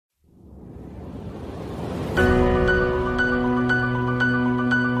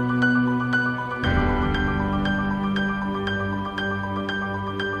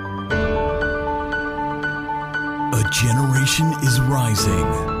nation is rising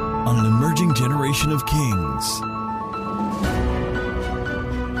on an emerging generation of kings.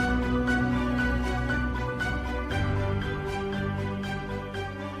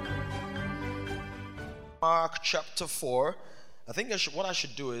 Mark chapter 4. I think what I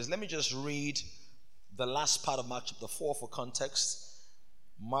should do is let me just read the last part of Mark chapter 4 for context.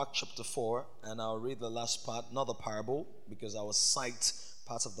 Mark chapter 4, and I'll read the last part, not the parable, because I will cite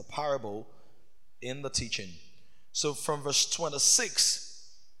parts of the parable in the teaching. So from verse 26,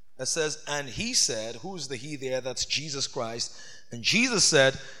 it says, and he said, who's the he there? That's Jesus Christ. And Jesus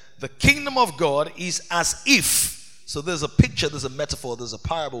said, the kingdom of God is as if. So there's a picture, there's a metaphor, there's a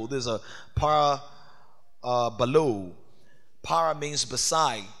parable, there's a below. Para means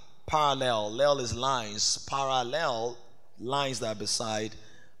beside. Parallel. Lel is lines. Parallel, lines that are beside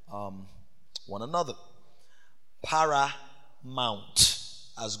one another. Paramount,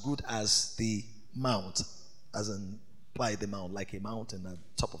 as good as the mount, as in by the mount, like a mountain at the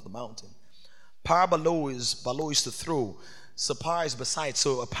top of the mountain. Below is to throw. So para is beside.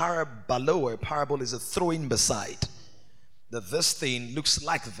 So a below or a parable is a throwing beside. That this thing looks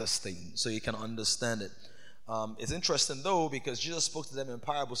like this thing, so you can understand it. It's interesting though, because Jesus spoke to them in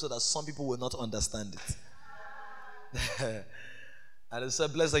parable so that some people will not understand it. And it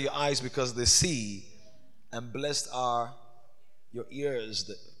said, blessed are your eyes because they see, and blessed are your ears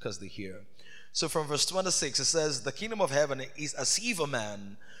because they hear. So from verse 26, it says, the kingdom of heaven is as if a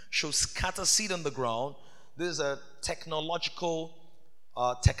man should scatter seed on the ground. This is a technological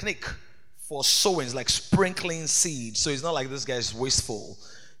technique for sowing. It's like sprinkling seed. So it's not like this guy is wasteful.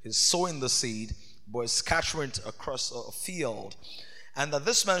 He's sowing the seed, but he's scattering it across a field. And that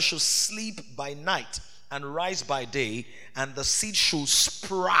this man should sleep by night and rise by day, and the seed should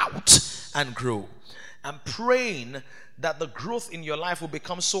sprout and grow. I'm praying that the growth in your life will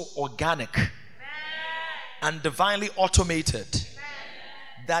become so organic and divinely automated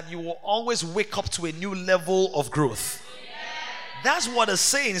that you will always wake up to a new level of growth. That's what it's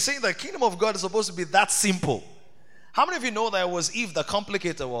saying. It's saying the kingdom of God is supposed to be that simple. How many of you know that it was Eve that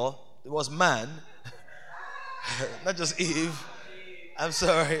complicated? Well, it was man. Not just Eve. I'm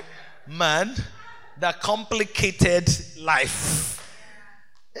sorry. Man that complicated life.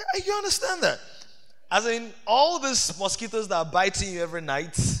 Yeah, you understand that? As in, all these mosquitoes that are biting you every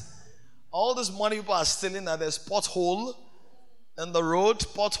night, all this money people are stealing, that there's pothole in the road,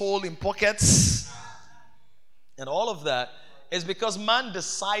 pothole in pockets, and all of that is because man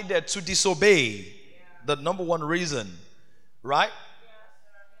decided to disobey. The number one reason, right?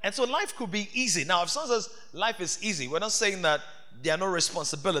 And so life could be easy. Now, if someone says life is easy, we're not saying that there are no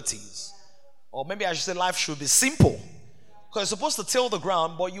responsibilities. Or maybe I should say life should be simple. Because you're supposed to till the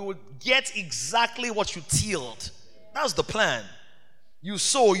ground, but you will get exactly what you tilled. That's the plan. You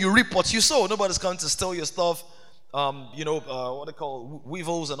sow, you reap what you sow. Nobody's coming to steal your stuff. What they call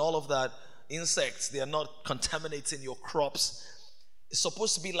weevils and all of that. Insects, they are not contaminating your crops. It's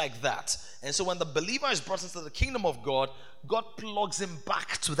supposed to be like that. And so when the believer is brought into the kingdom of God, God plugs him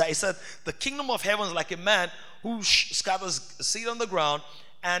back to that. He said, the kingdom of heaven is like a man who scatters seed on the ground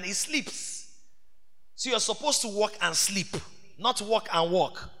and he sleeps. So you're supposed to walk and sleep, not walk and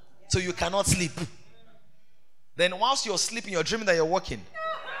walk. So you cannot sleep. Then whilst you're sleeping, you're dreaming that you're walking.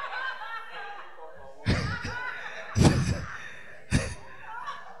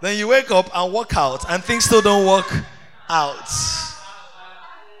 Then you wake up and walk out and things still don't work out.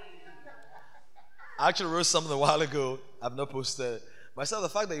 I actually wrote something a while ago. I've not posted it. But I said the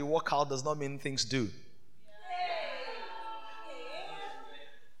fact that you walk out does not mean things do.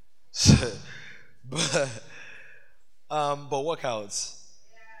 But work out.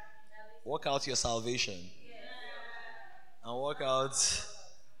 Work out your salvation. And work out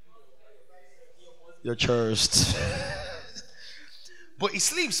your church. But he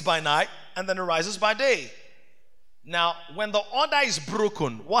sleeps by night and then he rises by day. Now, when the order is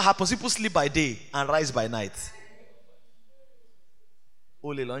broken, what happens? People sleep by day and rise by night.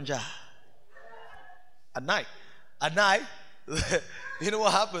 Ole lonja. At night. At night, you know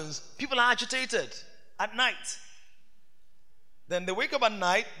what happens? People are agitated at night. Then they wake up at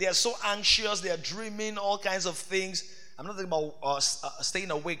night, they are so anxious, they are dreaming all kinds of things. I'm not talking about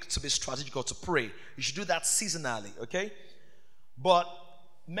staying awake to be strategic or to pray. You should do that seasonally, okay? But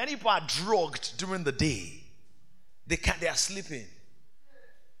many people are drugged during the day. They are sleeping.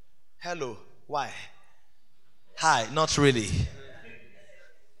 Hello, why? Hi, not really.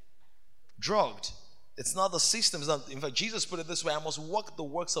 Drugged. It's not the system. It's not, in fact, Jesus put it this way: I must work the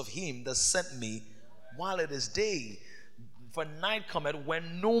works of him that sent me while it is day. For night cometh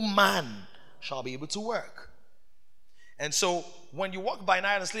when no man shall be able to work. And so when you walk by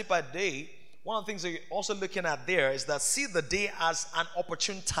night and sleep by day, one of the things that you're also looking at there is that see the day as an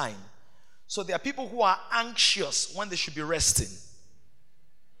opportune time. So there are people who are anxious when they should be resting.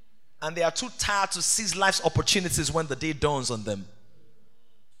 And they are too tired to seize life's opportunities when the day dawns on them.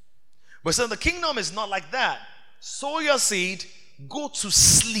 But so the kingdom is not like that. Sow your seed, go to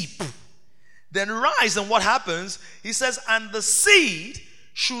sleep. Then rise, and what happens? He says, and the seed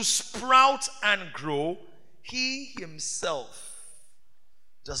should sprout and grow. He himself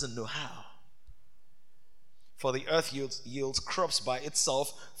doesn't know how. For the earth yields crops by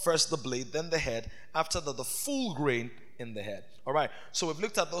itself, first the blade, then the head, after that the full grain in the head. All right, so we've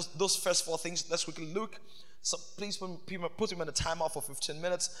looked at those first four things. Let's quickly look. So please put him in a timeout for 15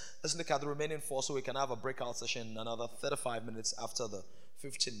 minutes. Let's look at the remaining four so we can have a breakout session another 35 minutes after the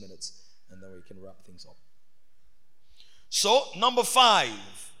 15 minutes. And then we can wrap things up. So, number 5.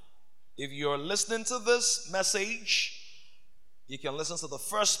 If you're listening to this message, you can listen to the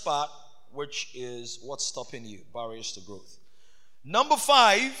first part, which is what's stopping you, barriers to growth. Number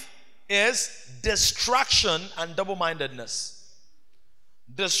 5 is distraction and double-mindedness.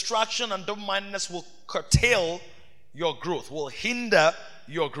 Distraction and double-mindedness will curtail your growth, will hinder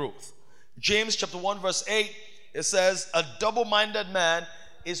your growth. James chapter 1 verse 8, it says, a double-minded man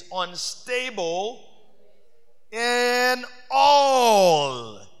is unstable in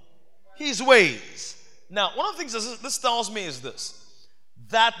all his ways. Now, one of the things this tells me is this,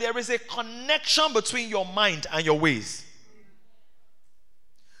 that there is a connection between your mind and your ways.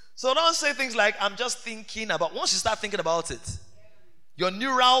 So don't say things like, I'm just thinking about. Once you start thinking about it, your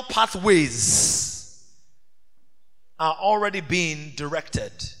neural pathways are already being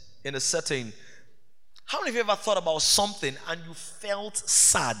directed in a certain. How many of you ever thought about something and you felt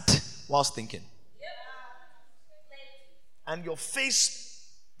sad whilst thinking? And your face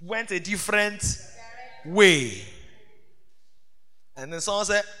went a different way. And then someone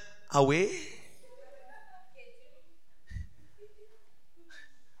said, away?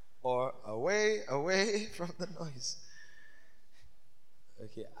 Or away from the noise.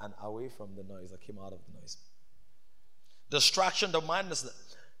 Okay, and away from the noise that came out of the noise. Distraction, the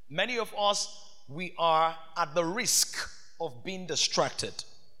mindlessness. Many of us, we are at the risk of being distracted.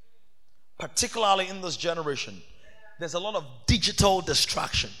 Particularly in this generation. There's a lot of digital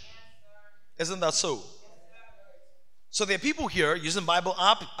distraction. Isn't that so? So there are people here using Bible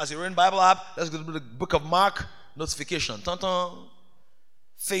app. As you're in Bible app, let's go to the book of Mark, notification. Tonton,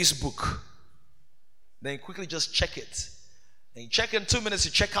 Facebook. Then you quickly just check it. And you check in 2 minutes,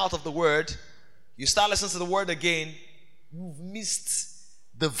 you check out of the word. You start listening to the word again. You've missed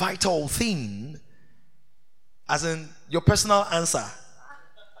the vital thing, as in your personal answer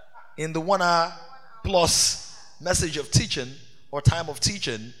in the 1 hour plus message of teaching or time of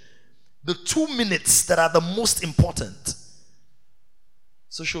teaching, the 2 minutes that are the most important.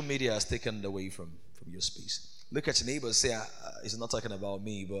 Social media has taken away from your space. Look at your neighbor and say, he's not talking about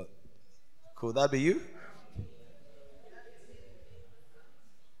me, but could that be you?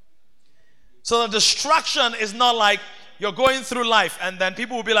 So the distraction is not like you're going through life and then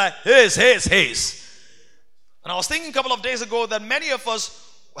people will be like, haze. And I was thinking a couple of days ago that many of us,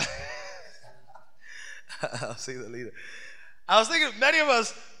 I'll see the leader. I was thinking many of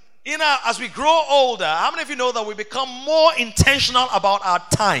us, as we grow older, how many of you know that we become more intentional about our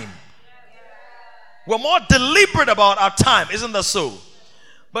time? We're more deliberate about our time, isn't that so?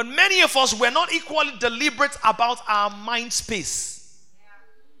 But many of us, we're not equally deliberate about our mind space.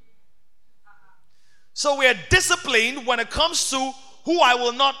 So we are disciplined when it comes to who I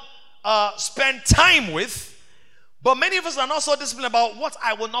will not spend time with. But many of us are not so disciplined about what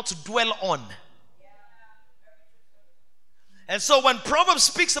I will not dwell on. And so when Proverbs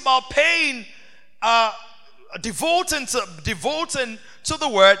speaks about paying, devoting to the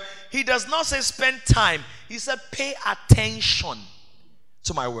word, he does not say spend time. He said pay attention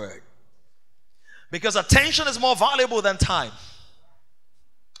to my word. Because attention is more valuable than time.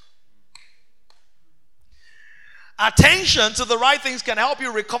 Attention to the right things can help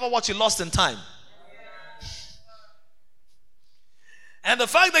you recover what you lost in time. And the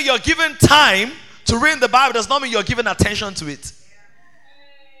fact that you're given time to read the Bible does not mean you're giving attention to it.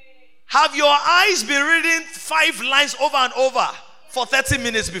 Have your eyes been reading 5 lines over and over for 30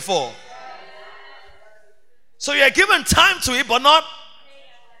 minutes before? So you're given time to it, but not.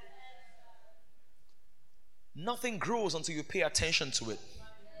 Nothing grows until you pay attention to it.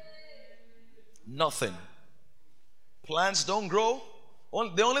 Nothing. Plants don't grow.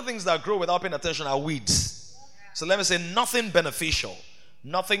 The only things that grow without paying attention are weeds. So let me say nothing beneficial,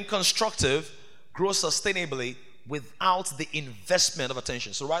 nothing constructive grows sustainably without the investment of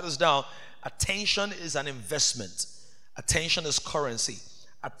attention. So write this down. Attention is an investment. Attention is currency.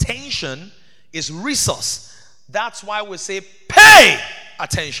 Attention It's resource. That's why we say pay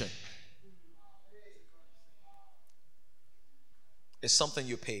attention. It's something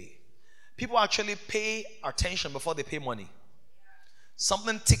you pay. People actually pay attention before they pay money.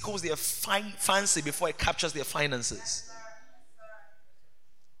 Something tickles their fancy before it captures their finances.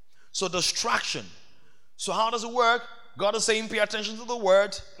 So distraction. So how does it work? God is saying pay attention to the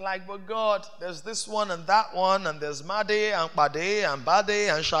word. Like, but God, there's this one and that one, and there's Made and Pade and Bade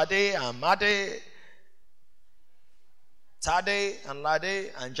and Shade and Made, Tade and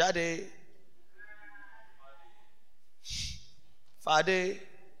Lade and Jade, Fade.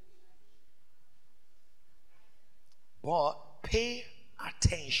 But pay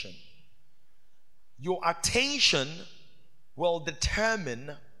attention. Your attention will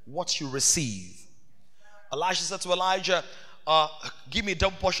determine what you receive. Elisha said to Elijah, give me a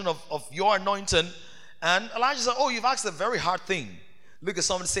double portion of your anointing. And Elijah said, oh, you've asked a very hard thing. Look at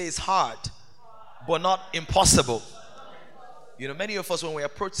somebody say it's hard, but not impossible. You know, many of us, when we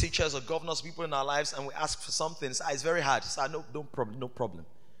approach teachers or governors, people in our lives, and we ask for something, it's very hard. It's like, no problem.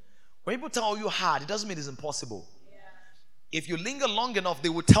 When people tell you hard, it doesn't mean it's impossible. If you linger long enough, they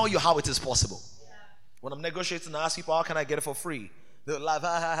will tell you how it is possible. When I'm negotiating, I ask people, how can I get it for free? They're like,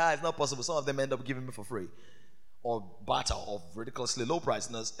 it's not possible. Some of them end up giving me for free, or barter, or ridiculously low price.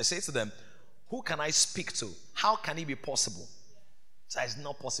 And I say to them, who can I speak to? How can it be possible? So it's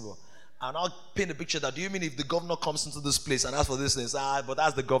not possible. And I'll paint a picture that, do you mean if the governor comes into this place and asks for this thing, but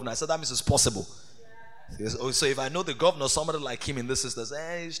that's the governor. I said, that means it's possible. Says, oh, so if I know the governor, somebody like him in this system,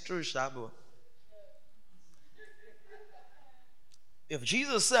 it's true, Shabo. If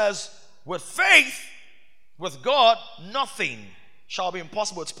Jesus says, with faith, with God, nothing shall be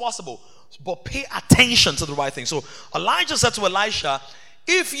impossible. It's possible. But pay attention to the right thing. So Elijah said to Elisha,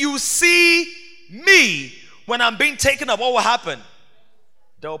 if you see me when I'm being taken up, what will happen?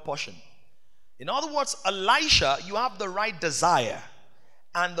 Double portion. In other words, Elisha, you have the right desire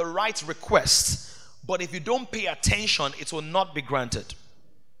and the right request. But if you don't pay attention, it will not be granted.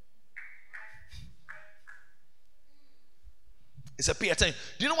 It's a pay attention.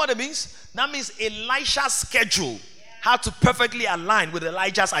 Do you know what it means? That means Elisha's schedule had to perfectly align with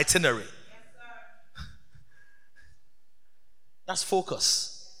Elijah's itinerary. That's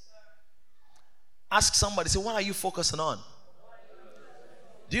focus. Ask somebody, say, what are you focusing on?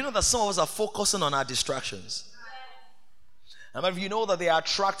 Do you know that some of us are focusing on our distractions? And if you know that they are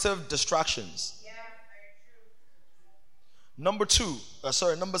attractive distractions. Number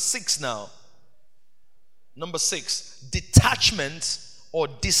 6 now. Number 6, detachment or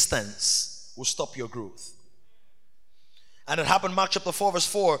distance will stop your growth. And it happened, Mark chapter 4 verse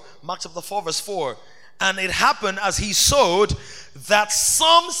 4. And it happened as he sowed that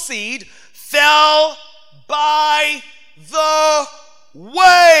some seed fell by the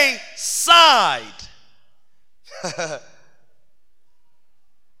wayside.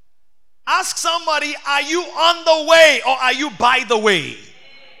 Ask somebody, are you on the way or are you by the way?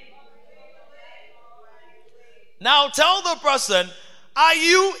 Now tell the person, are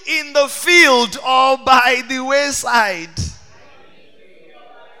you in the field or by the wayside?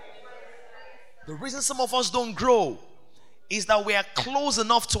 The reason some of us don't grow is that we are close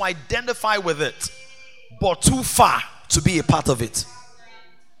enough to identify with it, but too far to be a part of it.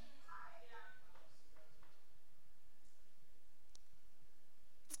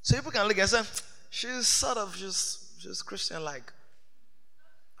 So people can look and say, she's Christian like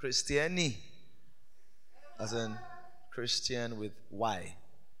Christiani. As in Christian with Y.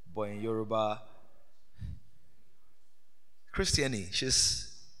 But in Yoruba, Christiani.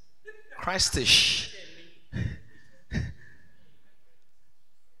 She's Christish.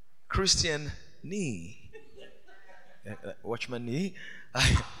 Christian knee. Watchman knee.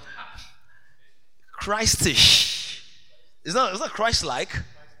 Christish. Is that Christ-like?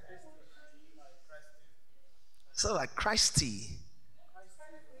 It's not like Christy.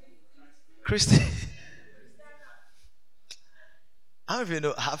 Christy. I don't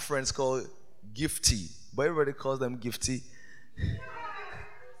even have friends called Gifty, but everybody calls them Gifty.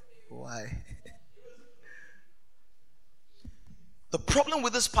 Why? The problem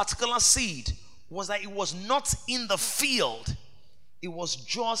with this particular seed was that it was not in the field. It was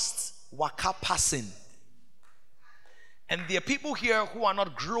just waka passing. And there are people here who are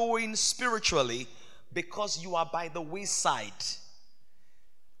not growing spiritually because you are by the wayside.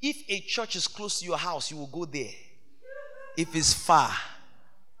 If a church is close to your house, you will go there. If it's far,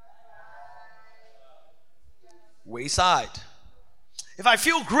 wayside. If I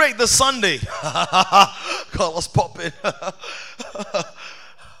feel great this Sunday, God was popping.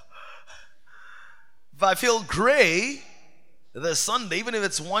 If I feel great, The Sunday, even if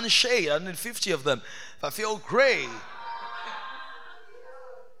it's one shade, I need 50 of them. If I feel gray.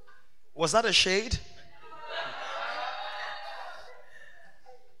 Was that a shade?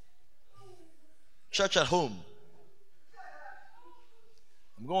 Church at home.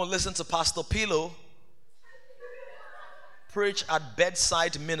 I'm going to listen to Pastor Pilo preach at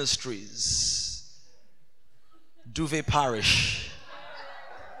Bedside Ministries, Duvet Parish.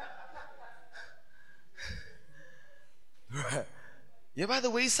 You're by the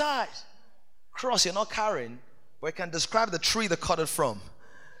wayside. Cross, you're not carrying, but you can describe the tree they cut it from.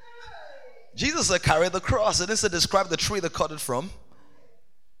 Jesus said, carry the cross. And this said, describe the tree they cut it from.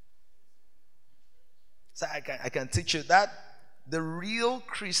 So I can teach you that the real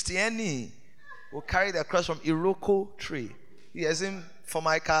Christianity will carry their cross from Iroko tree. Yes, in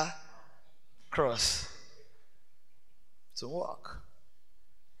Formica cross to walk.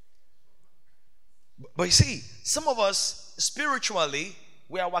 But you see, some of us spiritually,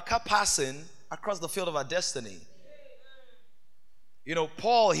 we are waka passing across the field of our destiny. You know,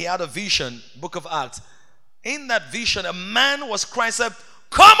 Paul, he had a vision, book of Acts. In that vision, a man was crying, said,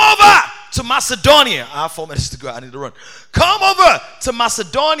 come over to Macedonia. I have 4 minutes to go, I need to run. Come over to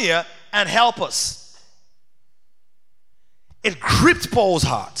Macedonia and help us. It gripped Paul's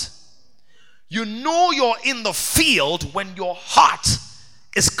heart. You know you're in the field when your heart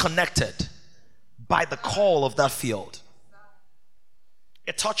is connected by the call of that field.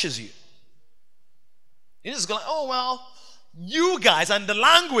 It touches you. You just go like, oh well, you guys, and the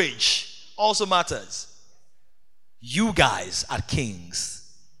language also matters. You guys are kings.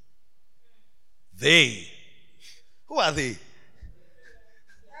 They. Who are they?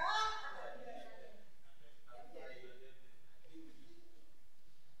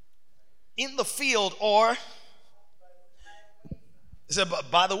 In the field, or so,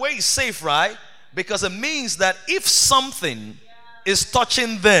 by the way, it's safe, right? Because it means that if something is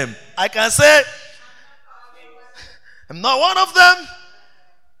touching them, I can say, I'm not one of them.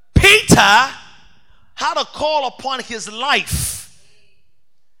 Peter had a call upon his life.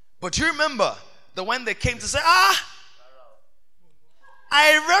 But you remember that when they came to say, I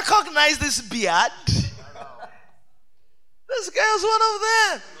recognize this beard. This guy is one of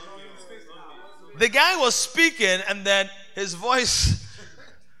them. The guy was speaking and then his voice.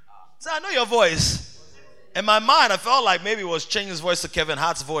 So I know your voice. In my mind, I felt like maybe it was changing his voice to Kevin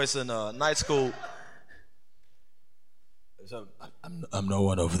Hart's voice in night school. So, I'm not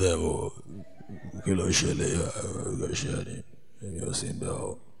one of them.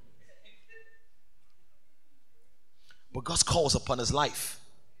 But God's calls upon his life.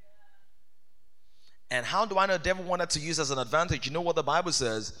 And how do I know the devil wanted to use as an advantage? You know what the Bible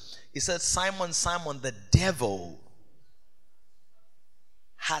says? It says, Simon, Simon, the devil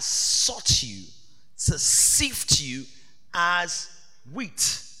has sought you to sift you as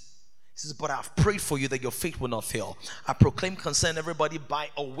wheat. He says, but I've prayed for you that your faith will not fail. I proclaim concern everybody by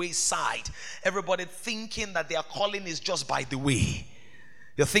a wayside. Everybody thinking that their calling is just by the way.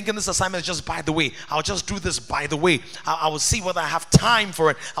 You're thinking this assignment is just by the way. I'll just do this by the way. I will see whether I have time for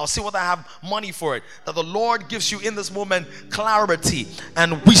it. I'll see whether I have money for it. That the Lord gives you in this moment clarity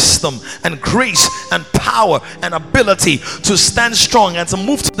and wisdom and grace and power and ability to stand strong and to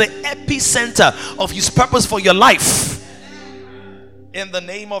move to the epicenter of his purpose for your life. In the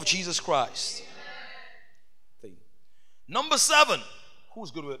name of Jesus Christ. Number 7. Who's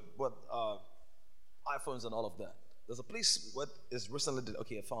good with iPhones and all of that? There's a place what is recently did.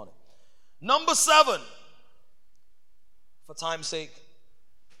 Okay, I found it. Number 7. For time's sake,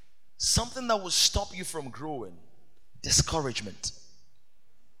 something that will stop you from growing. Discouragement.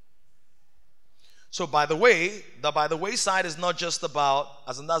 So by the way, the by the wayside is not just about,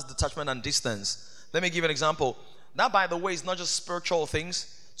 as in that's detachment and distance. Let me give you an example. That by the way is not just spiritual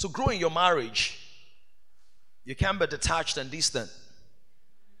things. So grow in your marriage. You can't be detached and distant.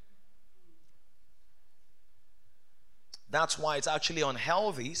 That's why it's actually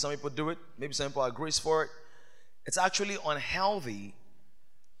unhealthy. Some people do it. Maybe some people are grace for it. It's actually unhealthy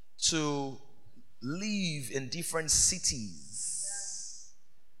to live in different cities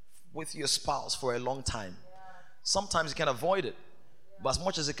with your spouse for a long time. Sometimes you can avoid it. But as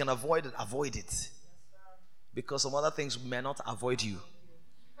much as you can avoid it, avoid it. Because some other things may not avoid you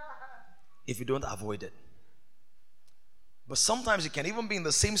if you don't avoid it. But sometimes you can even be in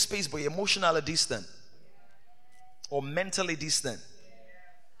the same space but you're emotionally distant. Or mentally distant.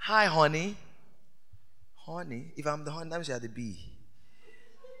 Hi, honey. Honey, if I'm the honey, that means you're the bee.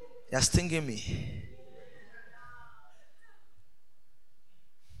 You're stinging me.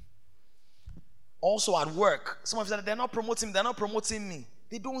 Also at work, some of you said they're not promoting me.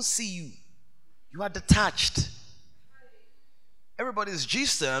 They don't see you. You are detached. Everybody's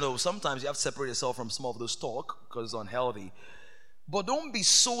gisting. I know sometimes you have to separate yourself from some of those talk because it's unhealthy. But don't be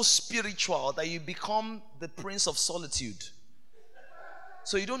so spiritual that you become the prince of solitude.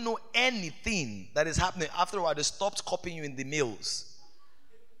 So you don't know anything that is happening. After a while, they stopped copying you in the mails.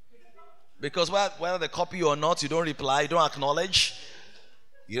 Because whether they copy you or not, you don't reply, you don't acknowledge,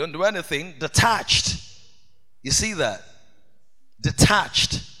 you don't do anything. Detached. You see that?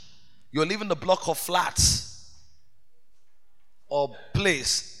 Detached. You're living the block of flats or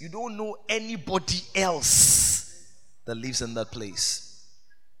place. You don't know anybody else that lives in that place.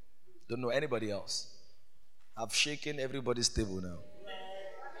 Don't know anybody else. I've shaken everybody's table now.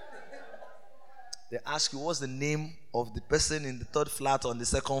 They ask you, what's the name of the person in the third flat on the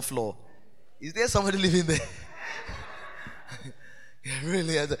second floor? Is there somebody living there? Yeah,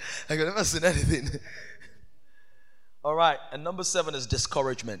 really, I've never seen anything. All right, and number 7 is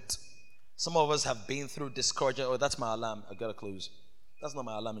discouragement. Some of us have been through discouragement. Oh, that's my alarm. I gotta close. That's not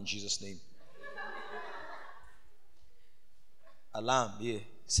my alarm in Jesus' name. Alarm, yeah.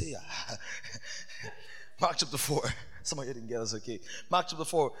 See ya. Mark chapter 4. Some of you didn't get us, okay. Mark chapter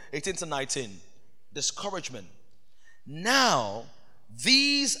 4, 18 to 19. Discouragement. Now,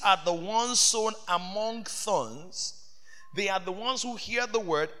 these are the ones sown among thorns. They are the ones who hear the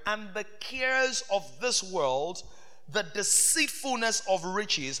word, and the cares of this world, the deceitfulness of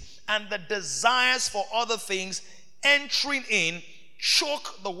riches, and the desires for other things entering in,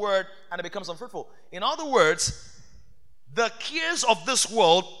 choke the word, and it becomes unfruitful. In other words, the cares of this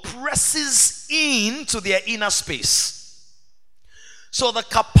world presses into their inner space. So the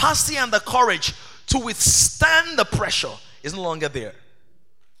capacity and the courage to withstand the pressure is no longer there.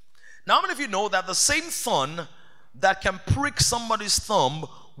 Now, how many of you know that the same thorn that can prick somebody's thumb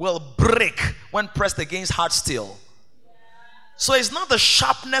will break when pressed against hard steel? So it's not the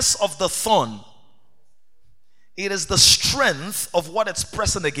sharpness of the thorn, it is the strength of what it's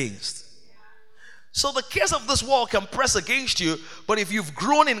pressing against. So the cares of this world can press against you, but if you've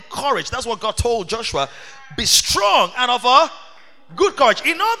grown in courage, that's what God told Joshua, be strong and of a good courage.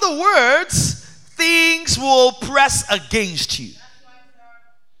 In other words, things will press against you.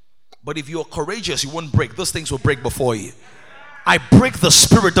 But if you're courageous, you won't break. Those things will break before you. I break the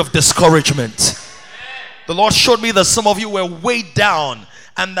spirit of discouragement. The Lord showed me that some of you were weighed down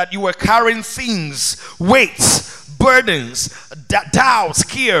and that you were carrying things, weights, burdens, doubts,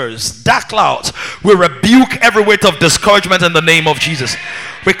 cares, dark clouds. We rebuke every weight of discouragement in the name of Jesus.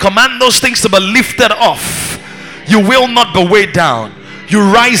 We command those things to be lifted off. You will not be weighed down. You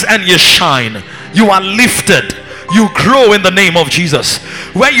rise and you shine. You are lifted. You grow in the name of Jesus.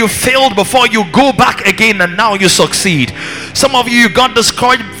 Where you failed before, you go back again and now you succeed. Some of you got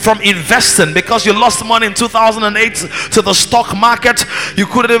discouraged from investing because you lost money in 2008 to the stock market. You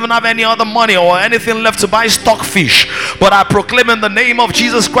couldn't even have any other money or anything left to buy stockfish. But I proclaim in the name of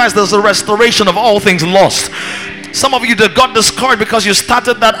Jesus Christ, there's a restoration of all things lost. Some of you that got discouraged because you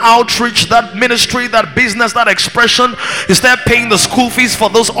started that outreach, that ministry, that business, that expression. You started paying the school fees for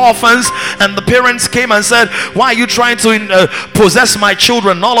those orphans, and the parents came and said, why are you trying to possess my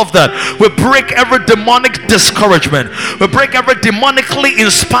children? All of that. We break every demonic discouragement. We break every demonically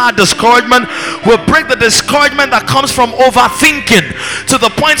inspired discouragement. We break the discouragement that comes from overthinking to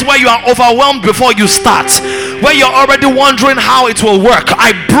the point where you are overwhelmed before you start, where you're already wondering how it will work.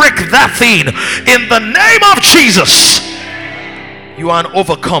 I break that thing in the name of Jesus. You are an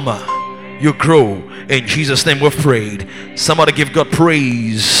overcomer. You grow. In Jesus' name we've prayed. Somebody give God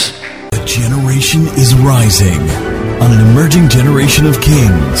praise. A generation is rising on an emerging generation of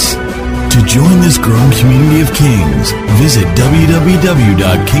kings. To join this growing community of kings, visit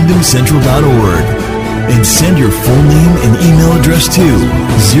www.kingdomcentral.org and send your full name and email address to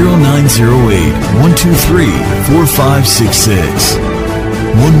 0908-123-4566.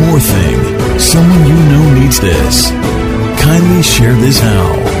 One more thing, someone you know needs this. Kindly share this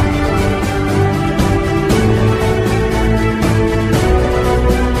now.